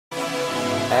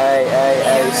Hey,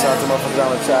 shout out to motherfuckers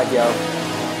on the track, yo.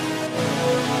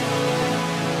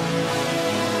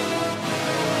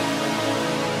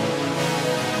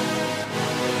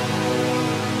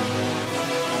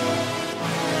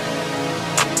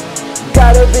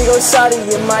 Got a big old shotty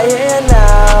in my hand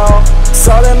now.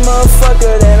 Saw that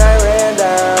motherfucker, then I ran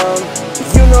down.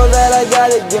 You know that I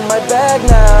gotta get my bag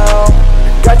now.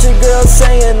 Got your girl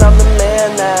saying I'm the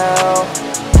man now,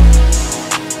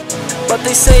 but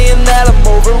they saying that I'm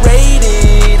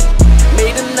overrated.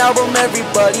 Made an album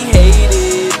everybody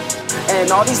hated, and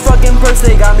all these fucking perks,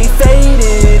 they got me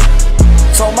faded.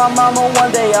 Told my mama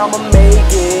one day I'ma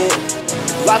make it.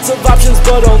 Lots of options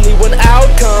but only one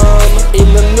outcome. In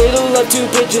the middle of two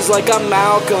bitches like I'm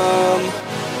Malcolm.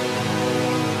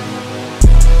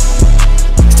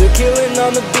 Still killing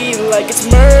on the beat like it's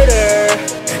murder,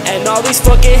 and all these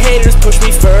fucking haters push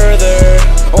me further.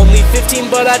 Only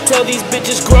 15 but I tell these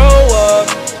bitches grow up,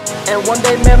 and one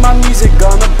day man my music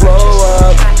gonna blow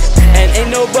up. And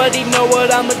ain't nobody know what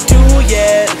I'ma do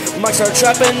yet. Might start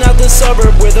trapping out the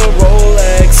suburb with a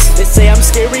Rolex. They say I'm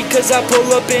scary cause I pull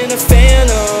up in a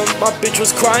Phantom. My bitch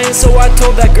was crying so I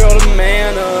told that girl to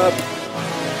man up.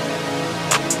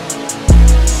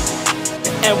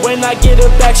 And when I get a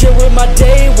back shit with my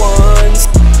day ones,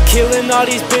 killing all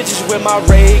these bitches with my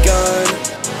ray gun.